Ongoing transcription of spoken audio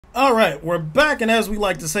Alright, we're back, and as we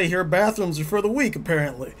like to say here, bathrooms are for the weak,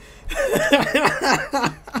 apparently.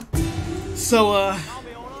 So,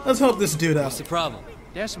 let's help this dude out. What's the problem?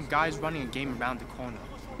 There's some guys running a game around the corner.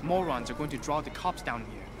 Morons are going to draw the cops down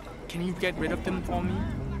here. Can you get rid of them for me?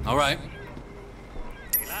 Alright.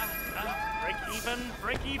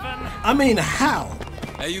 Break even. I mean, how?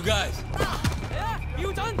 Hey, you guys.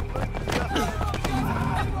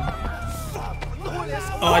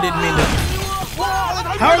 Oh, I didn't mean to.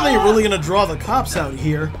 How are they really gonna draw the cops out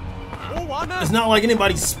here? It's not like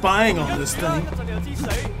anybody's spying on this thing.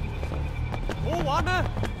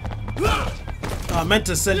 I meant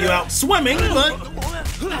to send you out swimming, but...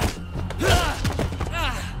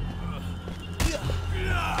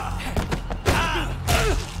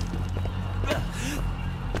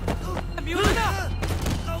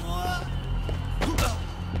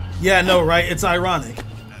 Yeah, no, right? It's ironic.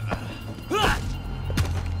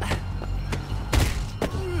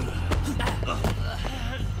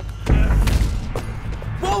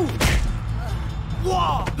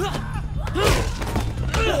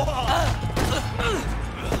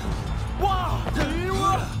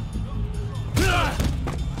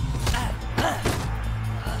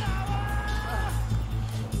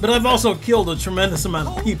 But I've also killed a tremendous amount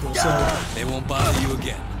of people, so... They won't bother you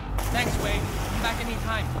again. Thanks, Wade. Come back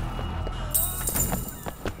anytime.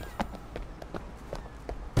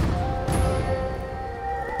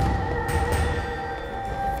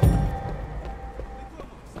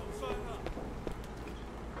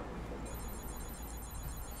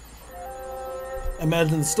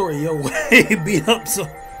 Imagine the story, yo, he beat up so...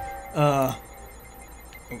 Oh,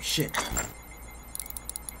 shit.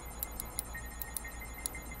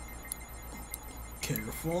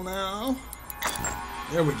 Careful now.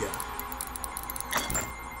 There we go.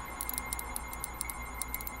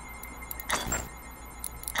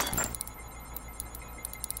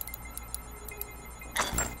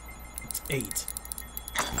 It's 8.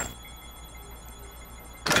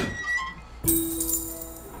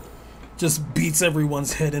 Just beats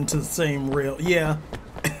everyone's head into the same rail. Yeah.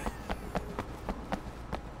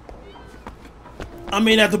 I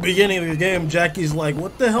mean, at the beginning of the game, Jackie's like,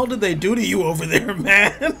 what the hell did they do to you over there,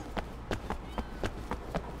 man?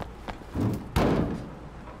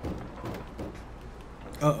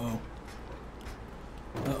 Uh-oh.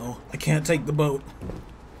 Uh-oh. I can't take the boat.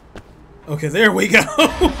 Okay, there we go.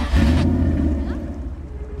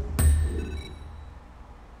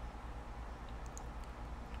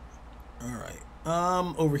 Alright.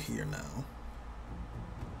 Over here now.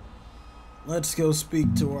 Let's go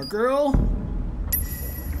speak to our girl.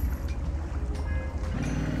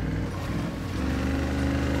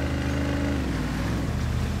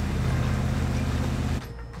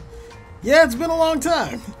 Yeah, it's been a long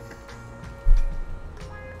time.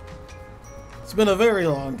 It's been a very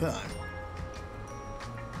long time.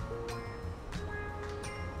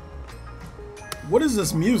 What is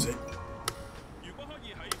this music?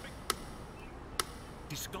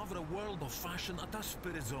 Discover a world of fashion at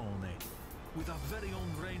Aspirazione, with a very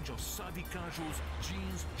own range of savvy casuals,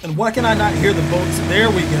 jeans. And why can I not hear the boats?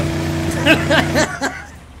 There we go.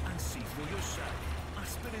 And see for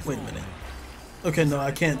yourself. Wait a minute. Okay, no, I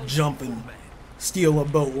can't jump and steal a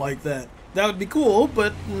boat like that. That would be cool,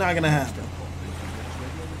 but not gonna happen.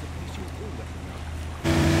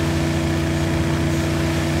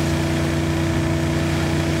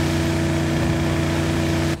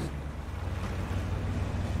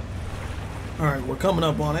 Alright, we're coming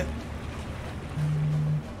up on it.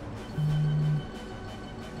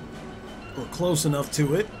 We're close enough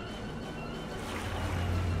to it.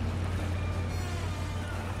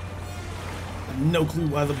 No clue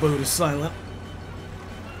why the boat is silent.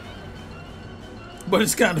 But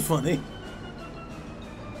it's kind of funny.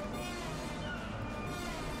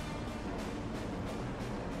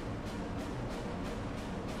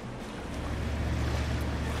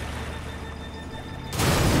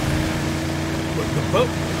 Look,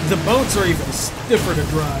 the boats are even stiffer to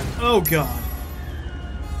drive. Oh god.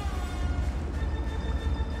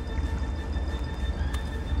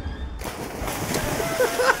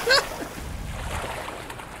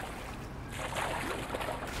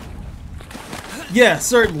 Yeah,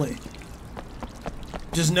 certainly.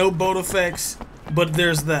 Just no boat effects, but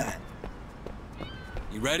there's that.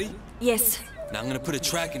 You ready? Yes. Now I'm gonna put a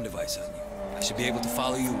tracking device on you. I should be able to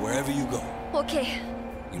follow you wherever you go. Okay.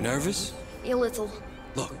 You nervous? A little.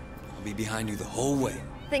 Look, I'll be behind you the whole way.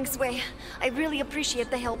 Thanks, Wei. I really appreciate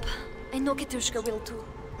the help. I know Katushka will too.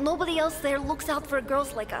 Nobody else there looks out for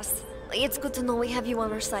girls like us. It's good to know we have you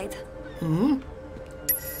on our side. Mm-hmm.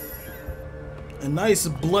 A nice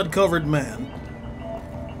blood-covered man.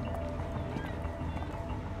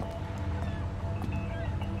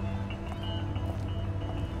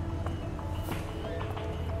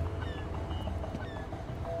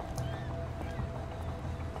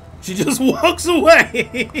 She just walks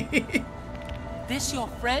away. This your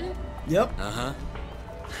friend? Yep. Uh-huh.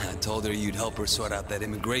 I told her you'd help her sort out that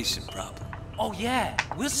immigration problem. Oh yeah,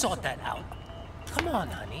 we'll sort that out. Come on,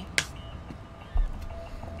 honey.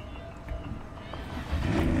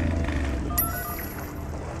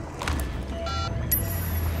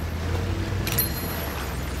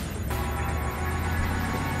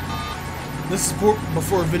 This is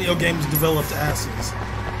before video games developed asses.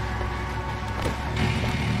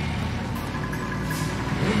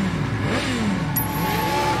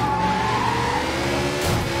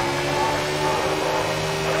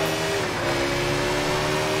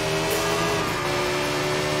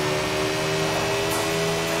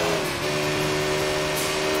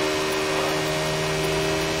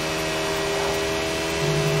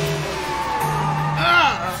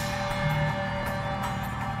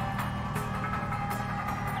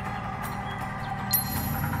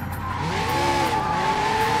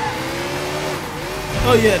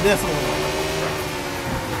 Oh yeah, definitely.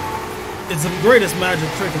 It's the greatest magic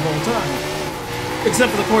trick of all time.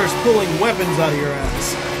 Except for, of course, pulling weapons out of your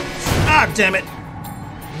ass. Ah, damn it!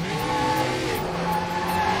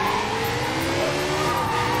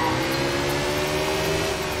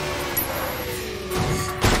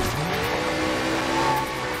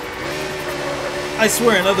 I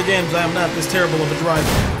swear, in other games I am not this terrible of a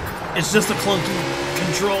driver. It's just the clunky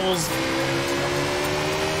controls.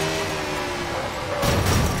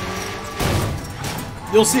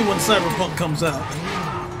 You'll see when Cyberpunk comes out.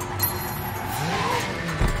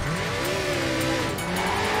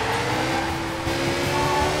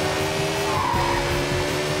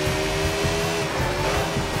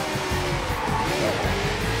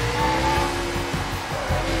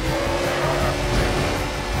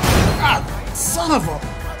 Ah, son of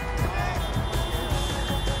a...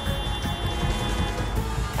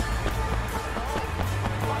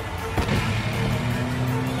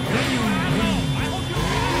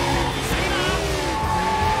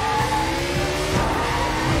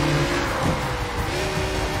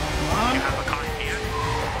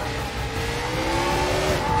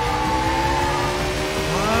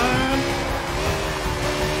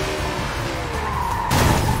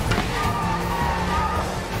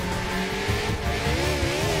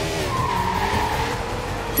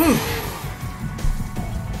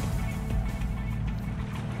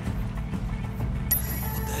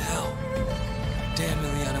 What the hell? Damn,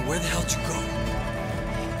 Liliana, where the hell did you go?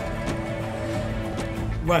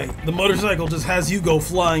 Right, the motorcycle just has you go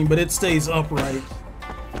flying, but it stays upright.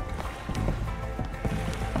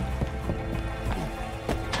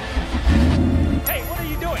 Hey, what are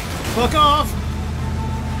you doing? Fuck off!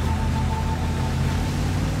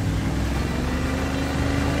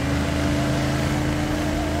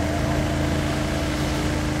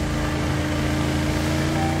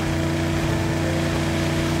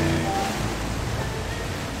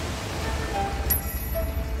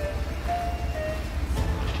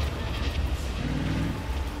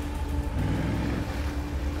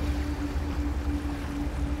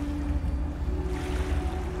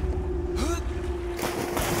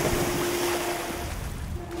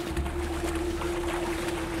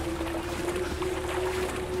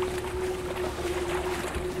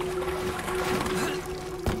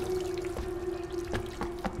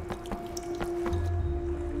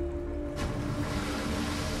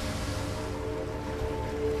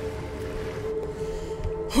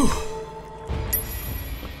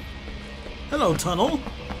 Hello, tunnel.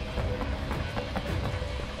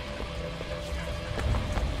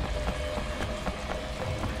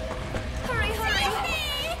 Hurry, hurry!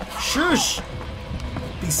 Shush!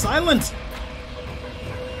 Be silent!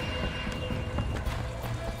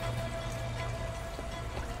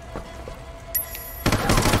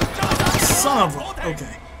 Son of a...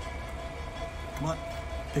 Okay. Come on.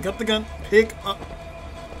 Pick up the gun. Pick up...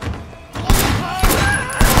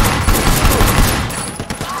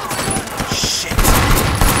 Shit!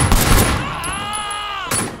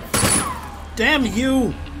 Damn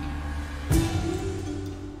you!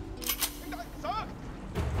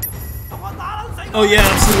 Oh yeah,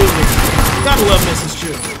 absolutely. Gotta love Mrs. Chu.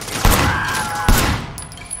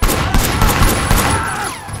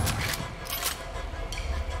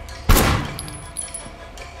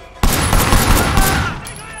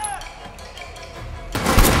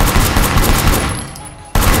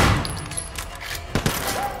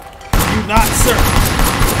 You not, sir.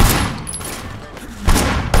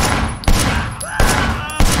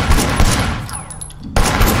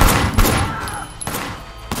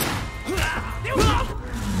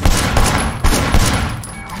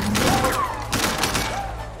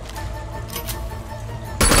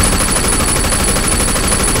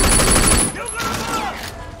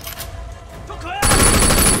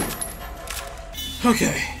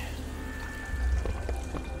 Okay.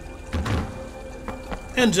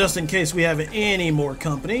 And just in case we have any more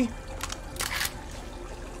company.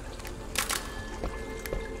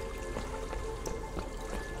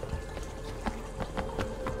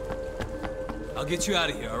 I'll get you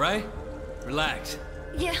out of here, all right? Relax.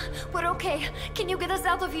 Yeah, we're okay. Can you get us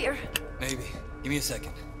out of here? Maybe. Give me a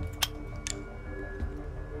second.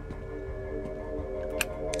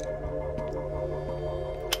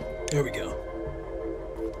 There we go.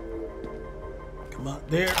 Come on,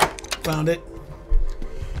 there. Found it.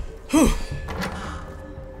 Whew.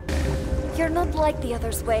 You're not like the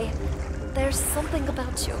others, Wei. There's something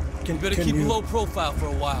about you. You better keep a low profile for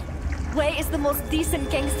a while. Wei is the most decent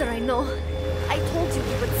gangster I know. I told you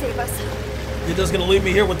he would save us. You're just gonna leave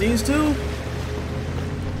me here with these two?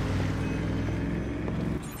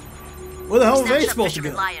 Where the hell are they supposed to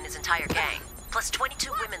go? Fisherman Lie and his entire gang, plus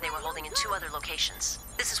 22 women they were holding in 2 other locations.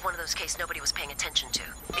 This is one of those cases nobody was paying attention to.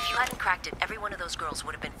 If you hadn't cracked it, every one of those girls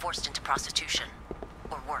would have been forced into prostitution.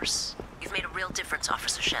 Or worse. You've made a real difference,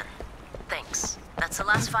 Officer Shen. Thanks. That's the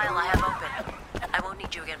last file I have open. I won't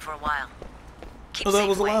need you again for a while. Keep Oh, that safe,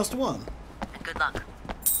 was the Wei. last one. And good luck.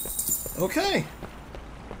 Okay.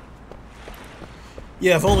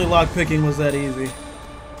 Yeah, if only lockpicking was that easy.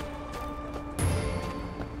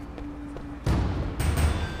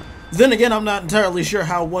 Then again, I'm not entirely sure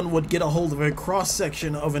how one would get a hold of a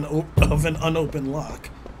cross-section of an unopened lock.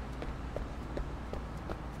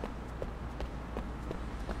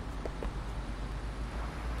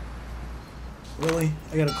 Really?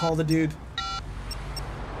 I gotta call the dude?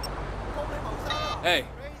 Hey,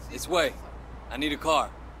 it's Wei. I need a car.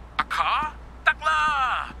 A car?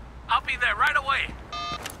 Takla! I'll be there right away.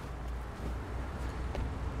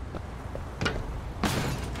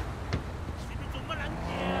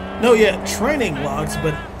 No, yeah, training locks,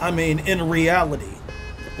 but I mean in reality.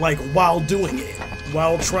 Like while doing it.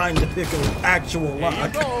 While trying to pick an actual lock. Here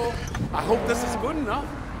you go. I hope this is good enough.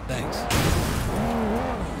 Thanks.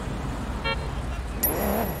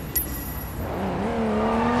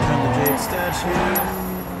 Found the jade statue.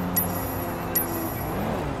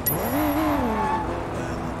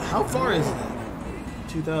 How far is that?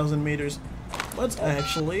 2,000 meters. Let's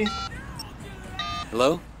actually...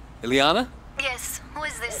 Hello? Ileana? Yes, who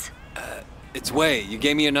is this? It's Wei. You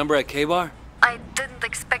gave me your number at K-Bar? I didn't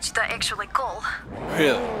expect you to actually call.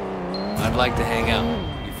 Really? I'd like to hang out.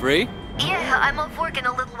 You free? Yeah, I'm off work in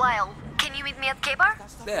a little while. Can you meet me at K-Bar?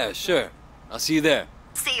 Yeah, sure. I'll see you there.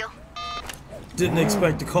 See you. Didn't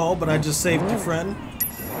expect to call, but I just saved your friend.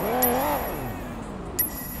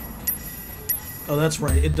 Oh, that's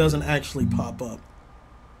right. It doesn't actually pop up.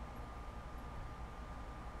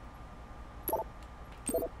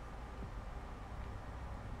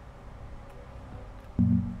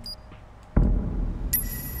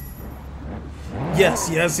 Yes,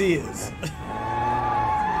 yes, he is. You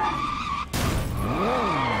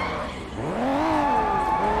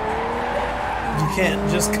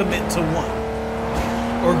can't just commit to one.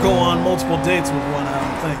 Or go on multiple dates with one, I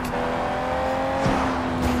don't think.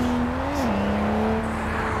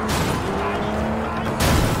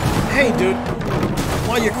 Hey, dude.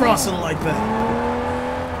 Why are you crossing like that?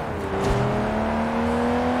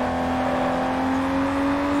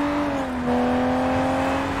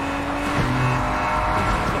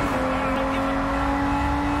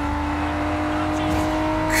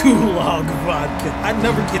 Gulag vodka. I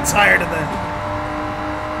never get tired of that.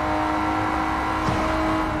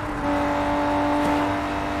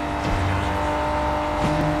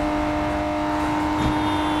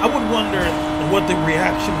 I would wonder what the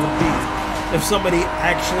reaction would be if somebody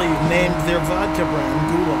actually named their vodka brand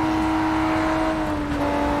Gulag.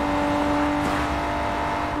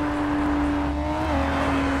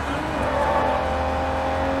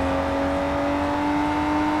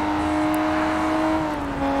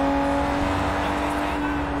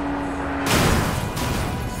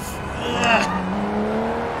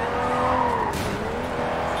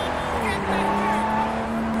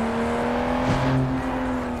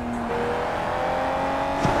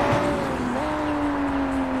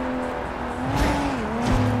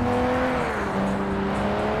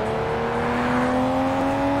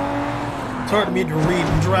 It's hard for me to read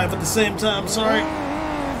and drive at the same time, sorry.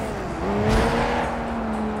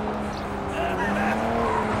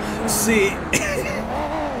 See,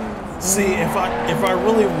 if I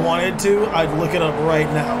really wanted to, I'd look it up right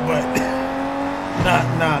now, but not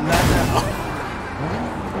now.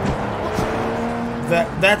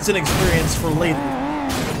 That's an experience for later.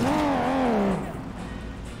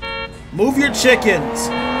 Move your chickens.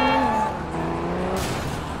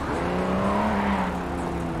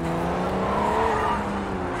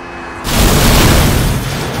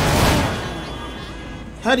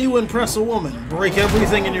 How do you impress a woman? Break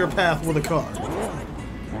everything in your path with a car.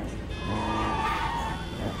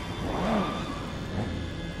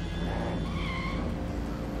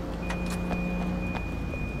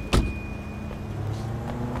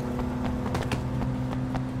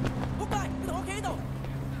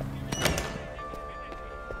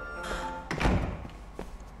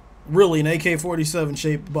 Really, an AK-47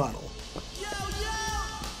 shaped bottle.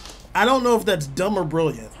 I don't know if that's dumb or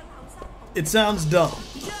brilliant. It sounds dumb.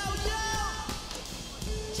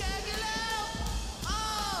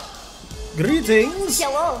 Greetings!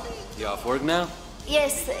 Hello. You off work now?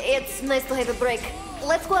 Yes, it's nice to have a break.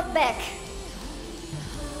 Let's go out back.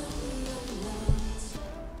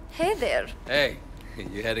 Hey there. Hey,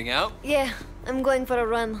 you heading out? Yeah, I'm going for a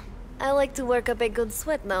run. I like to work up a good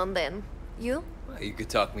sweat now and then. You? Well, you could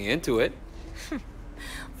talk me into it.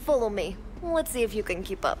 Follow me. Let's see if you can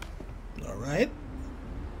keep up. All right.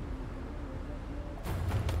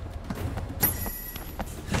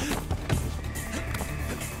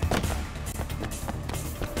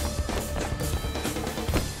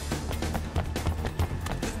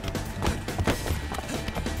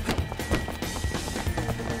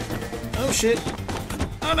 Oh shit.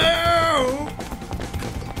 Oh no!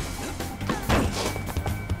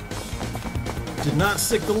 Did not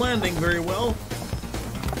stick the landing very well.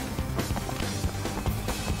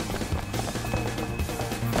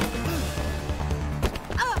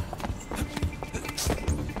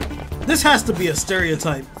 This has to be a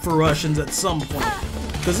stereotype for Russians at some point,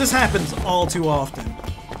 because this happens all too often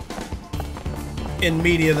in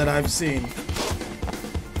media that I've seen.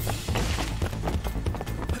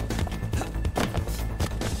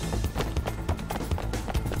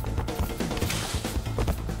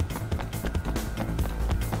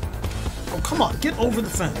 Oh, come on, get over the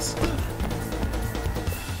fence.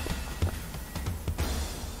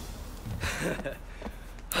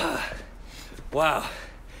 Wow,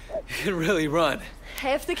 you can really run.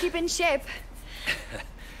 Have to keep in shape.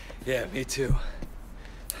 Yeah, me too.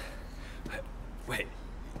 Wait,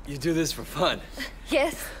 you do this for fun?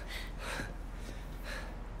 Yes.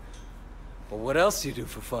 Well, what else do you do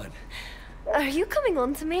for fun? Are you coming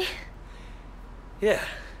on to me? Yeah.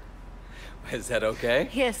 Is that okay?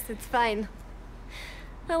 Yes, it's fine.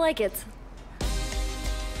 I like it.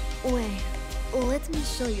 Wait, let me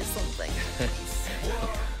show you something.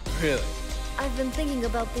 Really? I've been thinking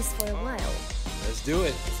about this for a while. Let's do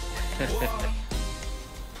it.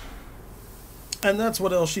 And that's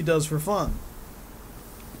what else she does for fun.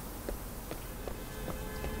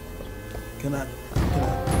 Can I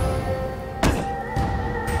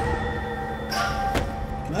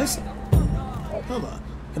hold on.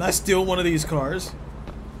 Can I steal one of these cars?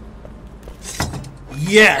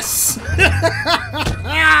 Yes!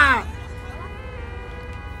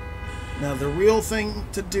 Now the real thing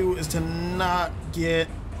to do is to not get...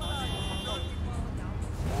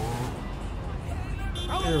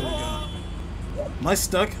 There we go. Am I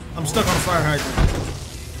stuck? I'm stuck on a fire hydrant.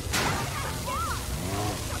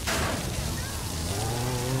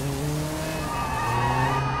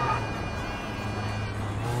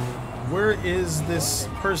 Where is this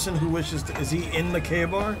person who wishes to... Is he in the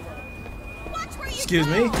K-bar? Excuse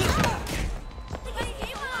me?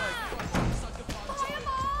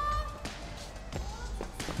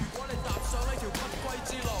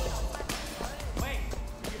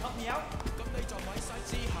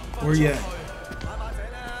 Where you at?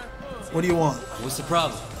 What do you want? What's the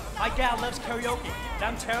problem? My gal loves karaoke, and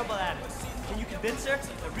I'm terrible at it. Can you convince her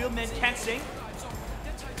that real men can't sing?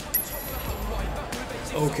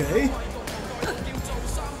 Okay.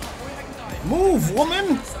 Move,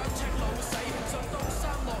 woman!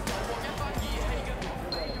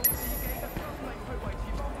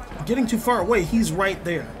 I'm getting too far away. He's right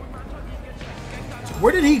there.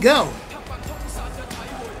 Where did he go?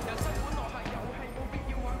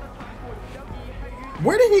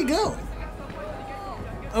 Where did he go?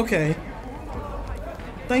 Okay.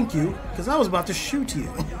 Thank you, because I was about to shoot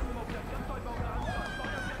you.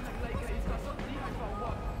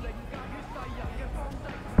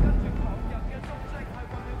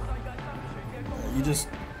 You just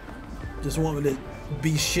want me to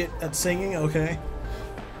be shit at singing? Okay.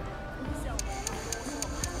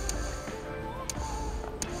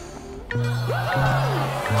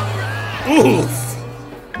 Oof!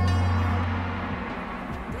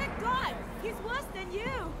 Good God, he's worse than you.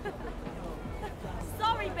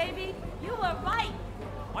 Sorry, baby, you were right.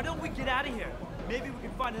 Why don't we get out of here? Maybe we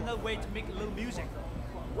can find another way to make a little music.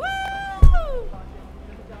 Woo!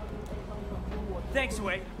 Thanks,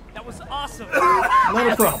 Wei. That was awesome.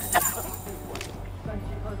 Not a problem.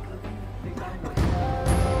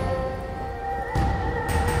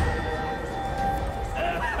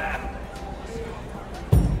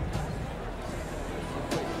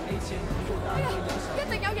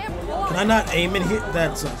 I not aiming here?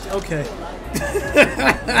 That sucks. Okay.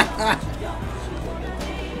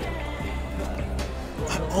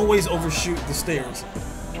 I always overshoot the stairs.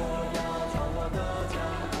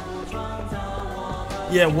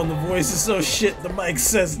 Yeah, when the voice is so shit, the mic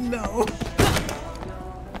says no.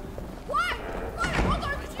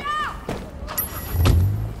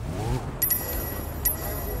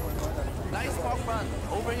 Nice walk run.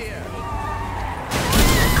 Over here.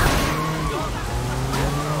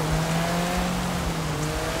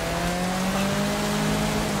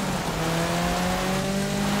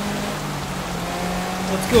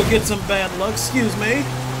 Let's go get some bad luck. Excuse me.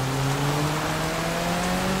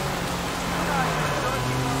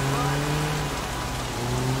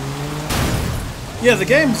 Yeah, the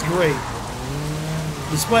game's great.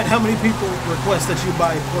 Despite how many people request that you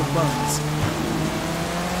buy pork buns.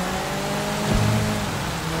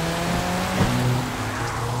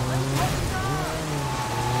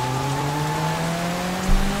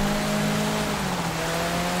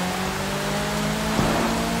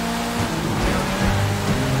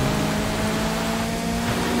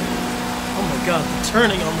 Oh my god, the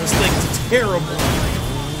turning on this thing is terrible.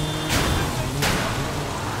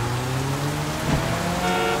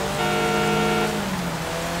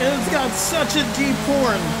 And it's got such a deep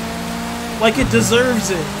horn. Like it deserves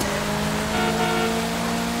it.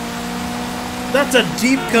 That's a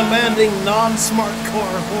deep, commanding, non-smart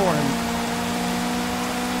car horn.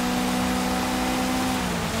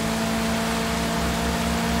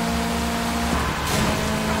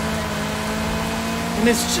 And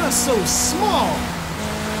it's just so small.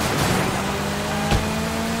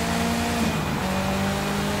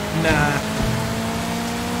 Nah.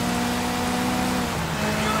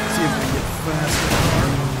 See if we can get faster.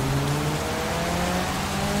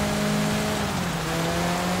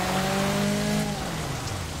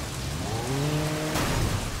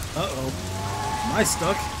 Uh-oh. Am I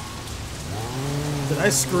stuck? Did I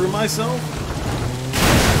screw myself?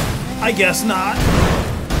 I guess not.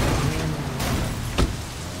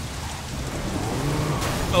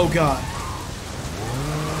 Oh god.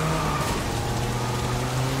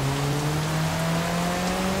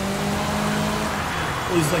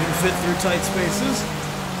 At least I can fit through tight spaces.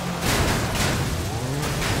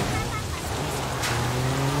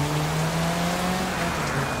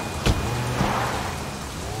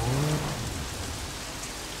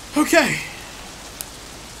 Okay.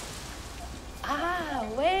 Ah,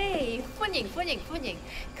 Wei, 歡迎歡迎歡迎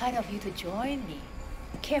Kind of you to join me.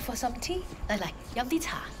 Care for some tea? 嚟飲啲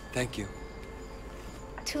茶。 Thank you.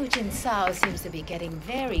 Tu Jin Sao seems to be getting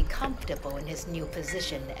very comfortable in his new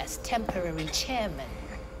position as temporary chairman.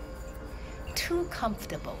 Too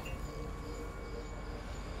comfortable.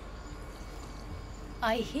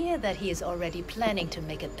 I hear that he is already planning to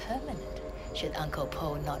make it permanent, should Uncle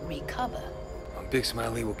Po not recover. Big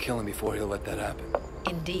Smiley will kill him before he'll let that happen.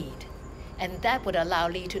 Indeed. And that would allow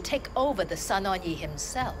Lee to take over the Sun On Yi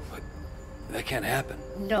himself. But that can't happen.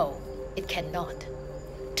 No, it cannot.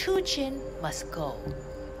 Tu Jin must go.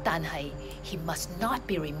 Dan Hai, he must not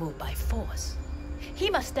be removed by force. He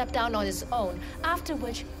must step down on his own, after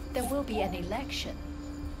which there will be an election.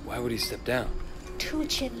 Why would he step down? Tu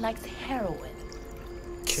Jin likes heroin.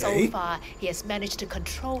 Okay. So far, he has managed to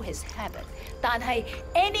control his habit. Dan Hai,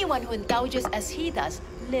 anyone who indulges as he does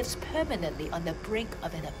lives permanently on the brink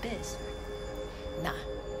of an abyss. Nah,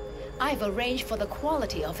 I've arranged for the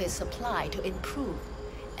quality of his supply to improve.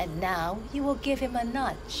 And now you will give him a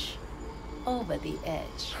nudge. Over the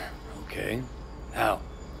edge. Okay. How?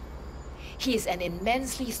 He is an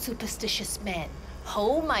immensely superstitious man.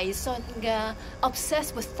 好迷信㗎,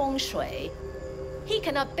 obsessed with feng shui. He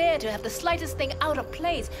cannot bear to have the slightest thing out of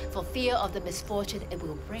place for fear of the misfortune it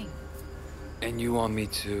will bring. And you want me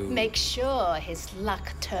to... Make sure his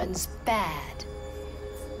luck turns bad.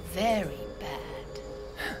 Very bad.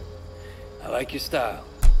 I like your style.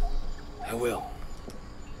 I will.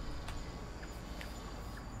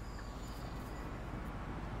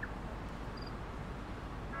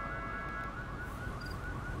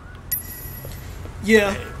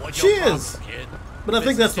 Yeah, What's she your problem, is. kid? But I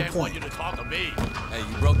think that's the Business want point. you to talk to me. Hey,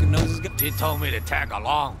 you broken noses? He told me to tag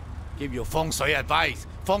along, give you feng shui advice.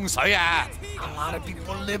 Feng shui, a lot of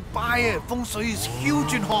people live by it. Feng shui is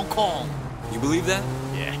huge in Hong Kong. You believe that?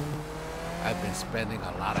 Yeah. I've been spending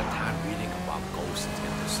a lot of time reading about ghosts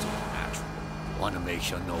and the supernatural. Want to make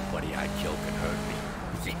sure nobody I kill can hurt me.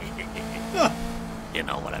 You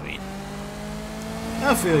know what I mean?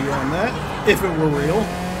 I feel you on that, if it were real.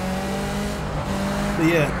 But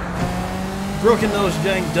yeah, Broken Nose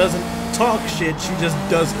Jang doesn't talk shit, she just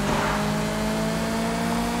does it.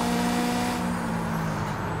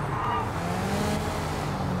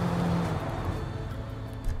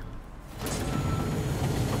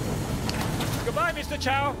 Mr.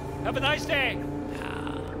 Chow. Have a nice day.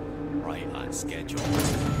 Right on schedule.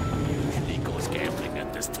 Usually goes gambling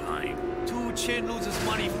at this time. Two Chin loses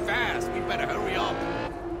money fast. We better hurry up.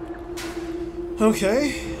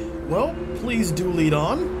 Okay. Well, please do lead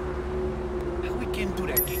on. How we get into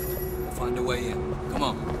that gate? We'll find a way in. Come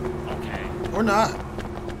on. Okay. Or not.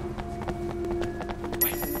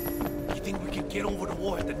 Wait. You think we can get over the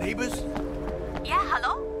wall at the neighbors? Yeah,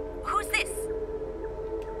 hello? Who's this?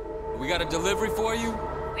 We got a delivery for you?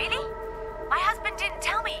 Really? My husband didn't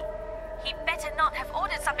tell me. He better not have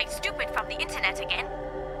ordered something stupid from the internet again.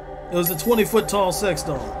 It was a 20-foot tall sex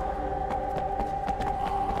doll.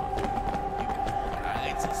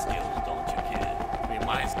 Kinds of skills, don't you, kid?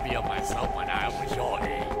 Reminds me of myself when I was your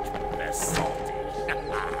age. Less salty. I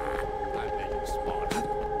bet you smart,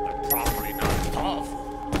 but probably not tough.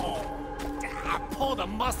 Oh, I pulled a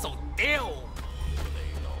muscle deal.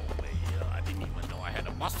 I didn't even know I had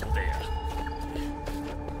a muscle there.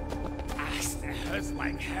 It hurts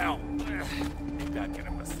like hell. Maybe I'll get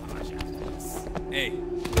a massage after this. Hey.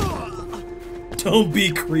 Don't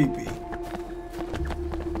be creepy.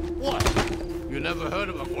 What? You never heard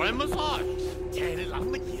of a grand massage?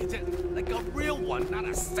 Like a real one, not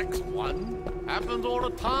a sex one. Happens all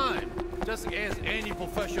the time. Just as any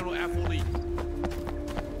professional athlete.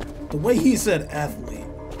 The way he said athlete.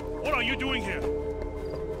 What are you doing here?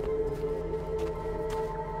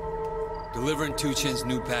 Delivering Two Chin's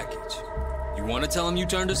new package. You want to tell him you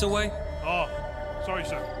turned us away? Oh, sorry,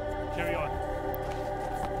 sir. Carry on.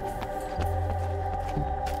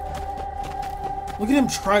 Look at him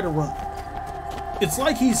try to run. It's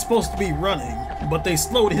like he's supposed to be running, but they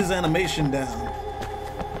slowed his animation down.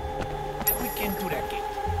 We can do that gate.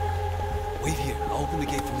 Wait here. I'll open the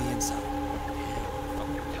gate from the inside.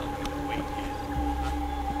 Fucking tell me to wait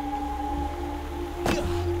here.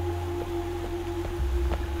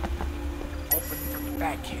 Open from the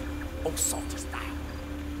back here. Oh, salty style.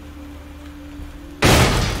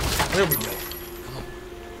 There we go. Come on.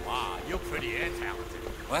 Wow, you're pretty and talented.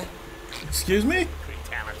 What? Excuse me? Pretty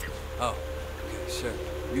talented. Oh, okay, sure.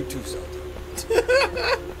 You too, Salty.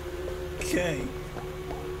 Okay.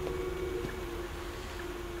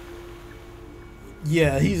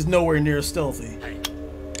 Yeah, he's nowhere near stealthy. Hey,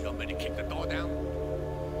 you want me to kick the door down?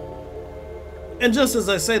 And just as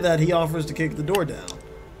I say that, he offers to kick the door down.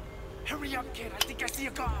 Hurry up, kid. I think I see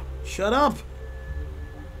a car. Shut up.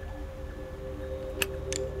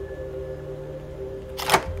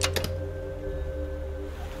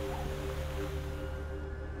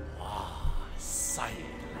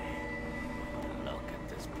 Look at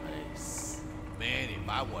this place. Man, if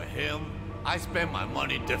I were him, I'd spend my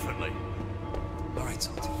money differently. All right,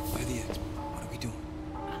 Salty. By the edge. What are we doing?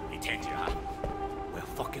 He tells you, huh? We're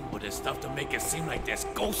fucking with his stuff to make it seem like there's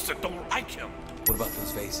ghosts that don't like him. What about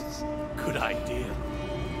those vases? Good idea.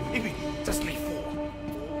 Maybe just leave 4.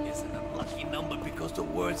 4 is an unlucky number because the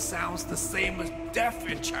word sounds the same as death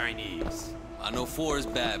in Chinese. I know 4 is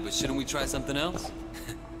bad, but shouldn't we try something else?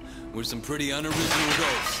 We're some pretty unoriginal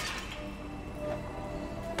ghosts.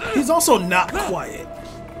 He's also not quiet.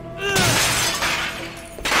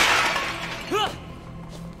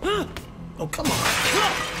 Oh, come on.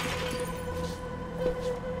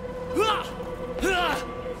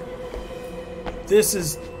 This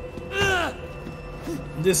is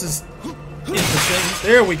interesting.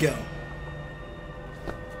 There we go.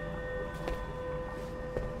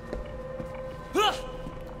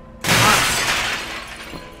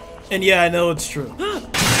 And yeah, I know it's true.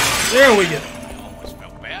 There we go. I almost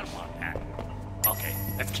felt bad about that. Okay,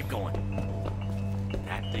 let's keep going.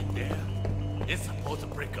 That thing there, it's supposed to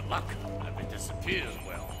bring good luck. If it disappears,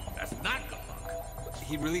 well, that's not good luck.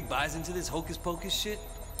 He really buys into this hocus pocus shit?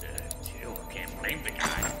 You can't blame the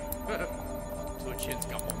guy. Two Chin's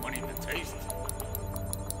got more money than taste.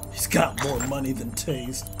 He's got more money than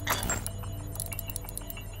taste.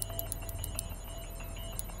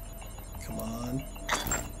 Come on.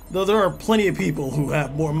 Though there are plenty of people who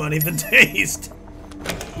have more money than taste.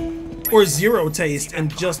 Or zero taste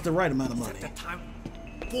and just the right amount of money. At the time,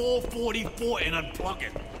 444 and unplug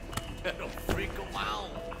it. That'll freak him out.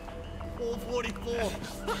 444.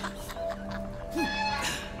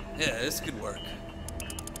 Yeah, this could work.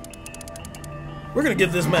 We're gonna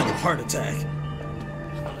give this man a heart attack.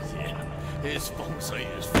 Yeah, his feng shui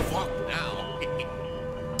is fucked now.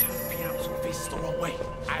 Piano's face the wrong way.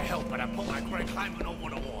 I help, but I pull my Greg climbing over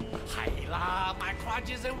the wall. Hi-la, my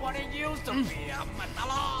crotch isn't what it used to be. I'm a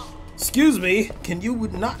dollar. Excuse me, can you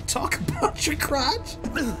not talk about your crotch?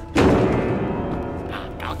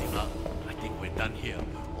 Bounty love, I think we're done here.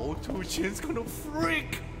 Old Two Chin's gonna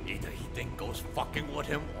freak. Either he thinks Ghost fucking with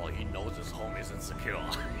him, or he knows his home isn't secure.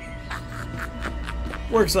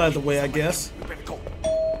 Works either way, I guess.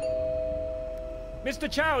 Mr.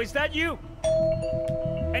 Chow, is that you?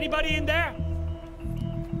 Anybody in there?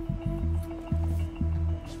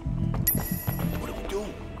 What do we do?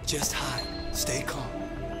 Just hide. Stay calm.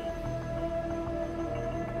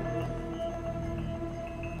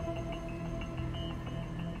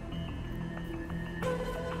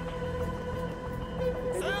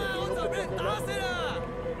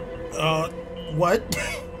 What?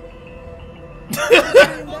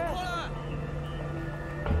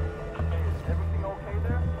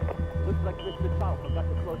 Looks like Mr. Chow forgot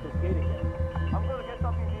to close his gate again. I'm gonna get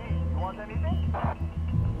something to eat. You want anything?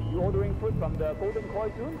 You ordering food from the Golden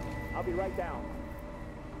Koi soon? I'll be right down.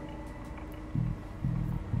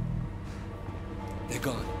 They're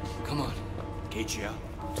gone. Come on. Keijia,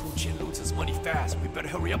 Tuchin loses his money fast. We better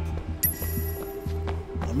hurry up.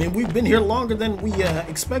 I mean, we've been here longer than we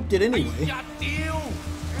expected anyway. Yeah, deal.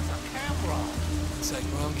 There's a camera. It's like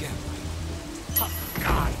we're on camera.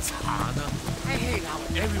 God, Tana. I hate how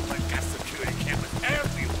everyone got security cameras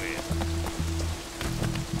everywhere.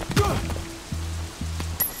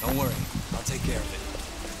 Don't worry. I'll take care of it.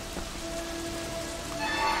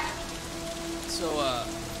 So,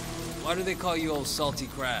 why do they call you old salty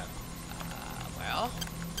crab? Well,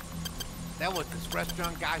 there was this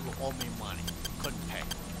restaurant guy who owed me money. Couldn't pay.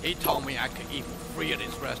 He told me I could eat for free at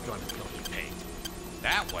his restaurant until he paid.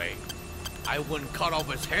 That way, I wouldn't cut off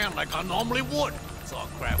his hand like I normally would. Saw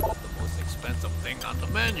crab was the most expensive thing on the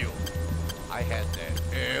menu. I had that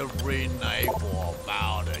every night for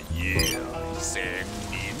about a year. Saying,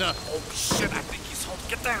 Nina, oh shit, I think he's home.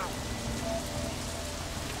 Get down.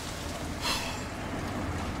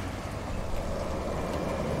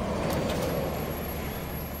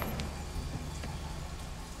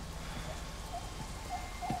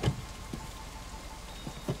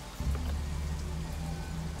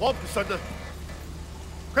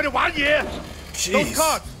 Those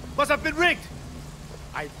cards must have been rigged.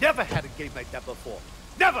 I never had a game like that before.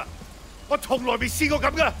 Never. Why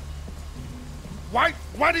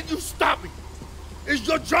did you stop me? It's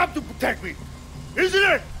your job to protect me, isn't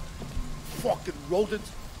it? Fucking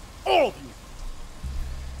rodents, all of you.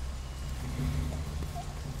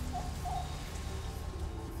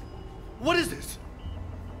 What is this?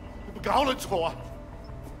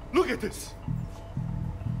 Look at this.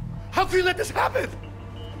 How can you let this happen?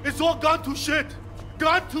 It's all gone to shit.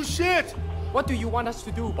 Gone to shit. What do you want us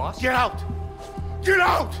to do, boss? Get out. Get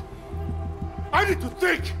out. I need to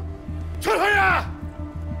think.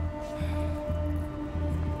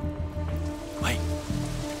 Wait,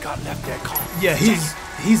 God left that car. Yeah,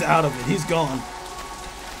 he's out of it. He's gone.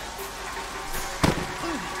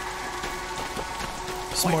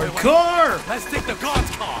 Smart car. Let's take the God's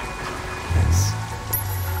car.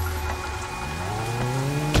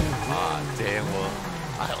 Damn well.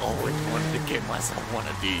 I always wanted to get myself one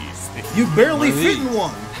of these. You barely fit in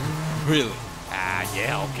one. Really?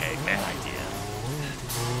 Yeah, okay, bad idea.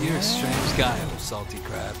 You're a strange guy, old salty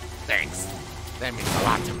crab. Thanks. That means a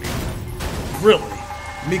lot to me. Really?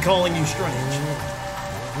 Me calling you strange.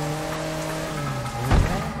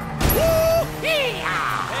 Hey,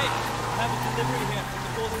 I have a delivery here from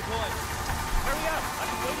the Golden Koi. Hurry up, I've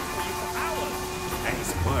been waiting for you for hours. Hey,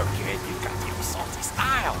 Smurf, kid, you got your salty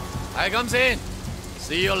style. I comes in.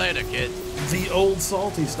 See you later, kid. The old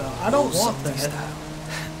salty style. I don't want that. Style.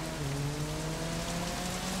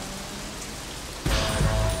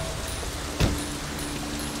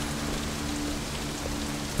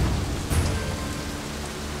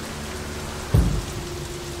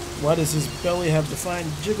 Why does his belly have defined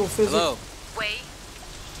jiggle physics? Hello. Wei,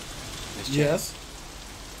 Miss Chen. Yes.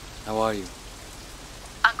 How are you?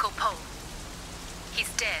 Uncle Po. He's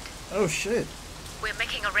dead. Oh shit. We're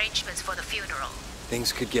making arrangements for the funeral.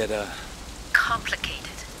 Things could get,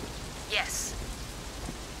 Complicated. Yes.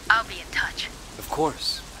 I'll be in touch. Of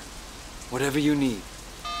course. Whatever you need.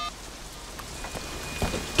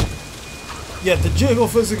 Yeah, the jiggle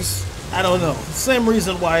physics, I don't know. Same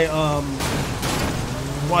reason why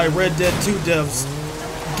Red Dead 2 devs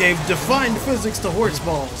gave defined physics to horse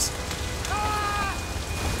balls.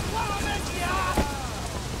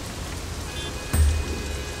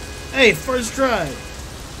 Hey, first try.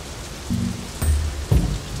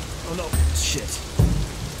 Oh no, shit.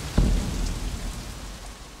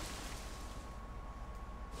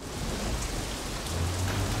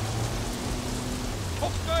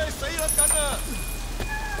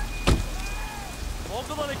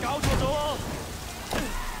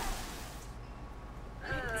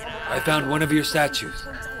 I found one of your statues.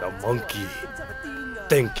 The monkey.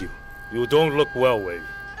 Thank you. You don't look well, Wei.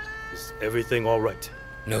 Is everything all right?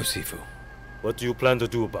 No, Sifu. What do you plan to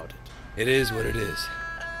do about it? It is what it is.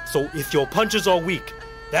 So if your punches are weak,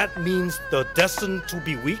 that means they're destined to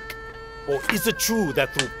be weak? Or is it true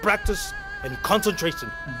that through practice and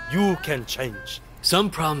concentration, you can change? Some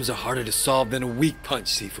problems are harder to solve than a weak punch,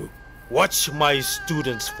 Sifu. Watch my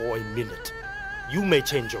students for a minute. You may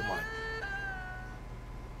change your mind.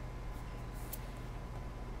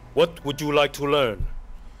 What would you like to learn?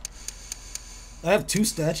 I have 2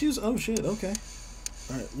 statues? Oh shit, okay.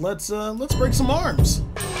 Alright, let's break some arms.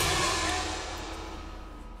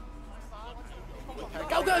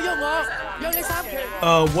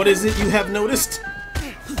 What is it you have noticed?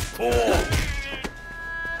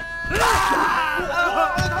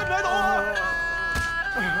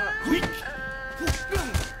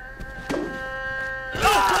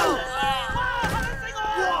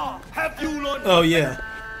 Oh yeah.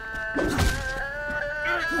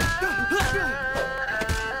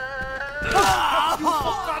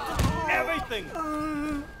 Everything.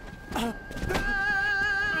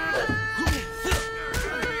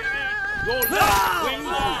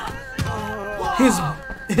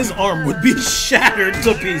 His arm would be shattered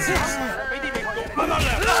to pieces.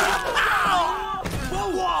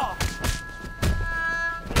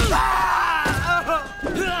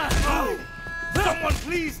 Someone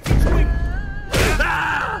please swing.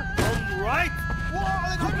 Right.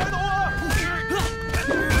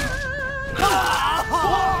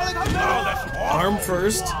 Arm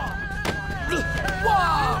first.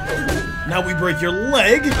 Now we break your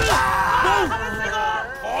leg.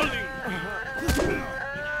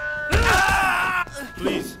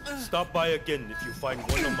 Please stop by again if you find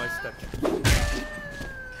one of my statues.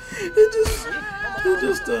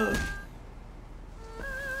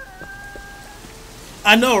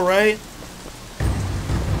 I know, right?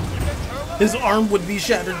 His arm would be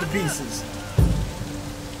shattered to pieces.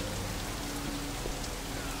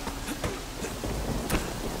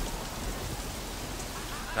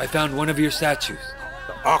 I found one of your statues.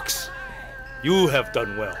 The ox. You have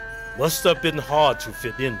done well. Must have been hard to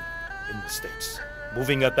fit in the States,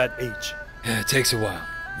 moving at that age. Yeah, it takes a while.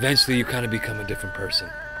 Eventually you kind of become a different person.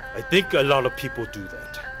 I think a lot of people do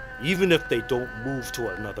that, even if they don't move to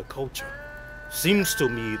another culture. Seems to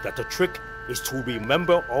me that the trick is to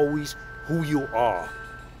remember always who you are,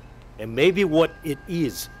 and maybe what it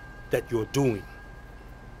is that you're doing.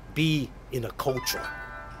 Be in a culture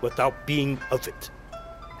without being of it.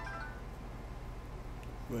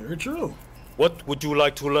 Very true. What would you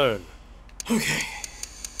like to learn? Okay.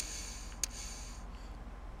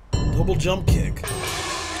 Double jump kick.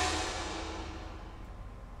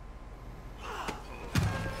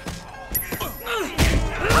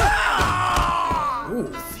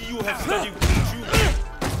 Ooh. See, you have studied Wushu,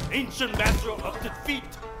 ancient master of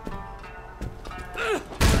defeat.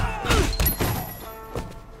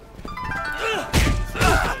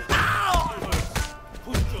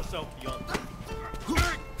 Push yourself beyond.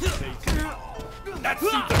 That's it.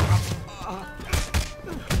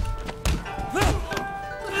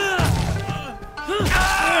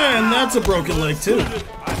 And that's a broken leg too.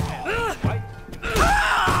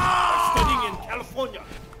 Studying in California.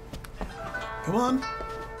 Come on.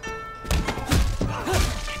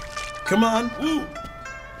 Come on. Ooh,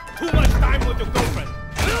 too much time with your girlfriend.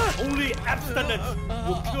 Only abstinence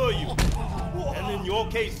will cure you. And in your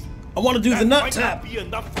case, I want to do the nut might tap. not be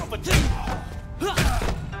enough of a change.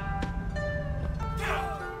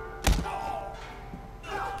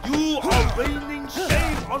 You are raining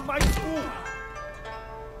shame on my school.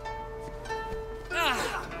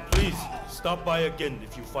 Please stop by again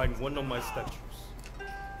if you find one of my statues.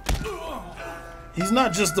 He's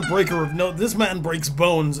not just the breaker of no. This man breaks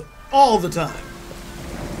bones all the time.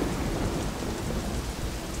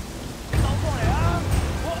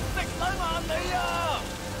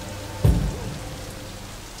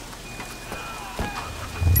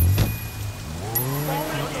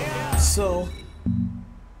 So,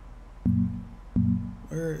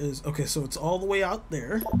 where is... Okay, so it's all the way out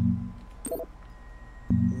there.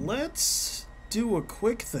 Let's do a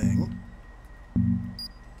quick thing.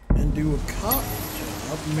 And do a cop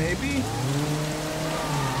job, maybe?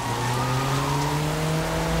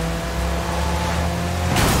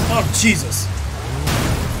 Oh, Jesus.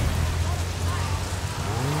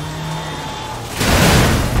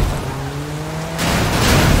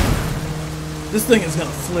 This thing is gonna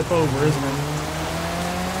flip over, isn't it?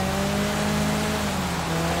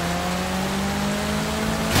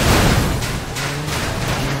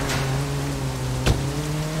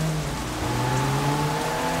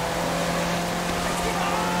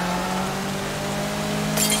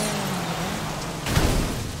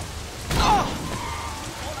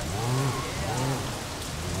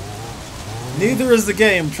 Neither is the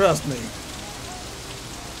game, trust me.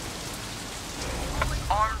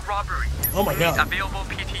 Armed robbery. Oh my god. Available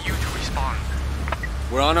PTU to respond.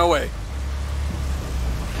 We're on our way.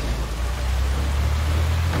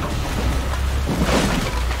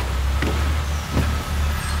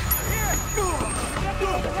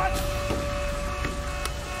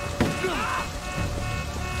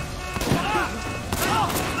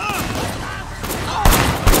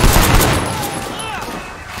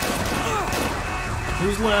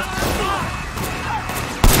 Who's left?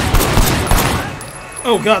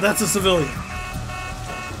 Oh god, that's a civilian.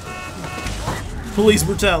 Police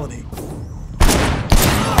brutality.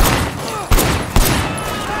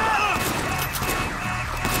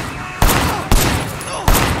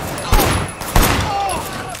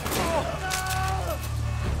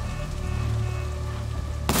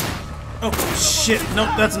 Oh shit, nope,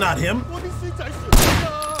 that's not him.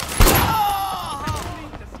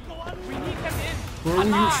 Who are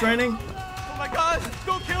you restraining? Oh my god!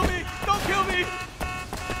 Don't kill me! Don't kill me!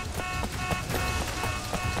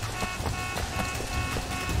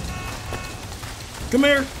 Come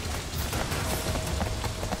here.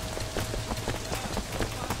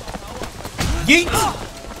 Yeet!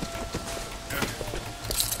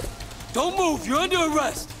 Don't move! You're under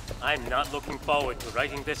arrest! I'm not looking forward to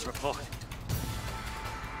writing this report.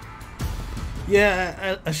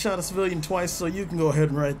 Yeah, I shot a civilian twice, so you can go ahead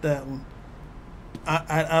and write that one.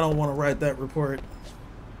 I don't want to write that report.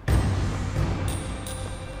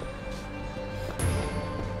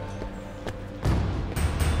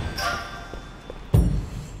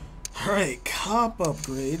 Alright, cop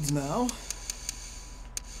upgrades now.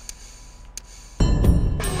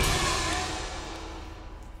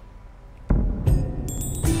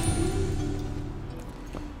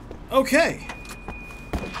 Okay.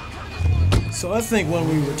 So I think when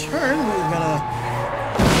we return, we're gonna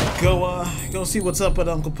go see what's up at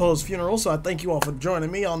Uncle Po's funeral. So I thank you all for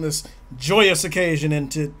joining me on this joyous occasion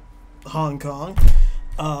into Hong Kong.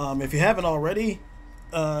 If you haven't already,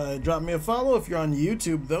 drop me a follow. If you're on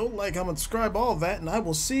YouTube, though, like, comment, subscribe, all of that, and I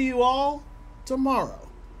will see you all tomorrow.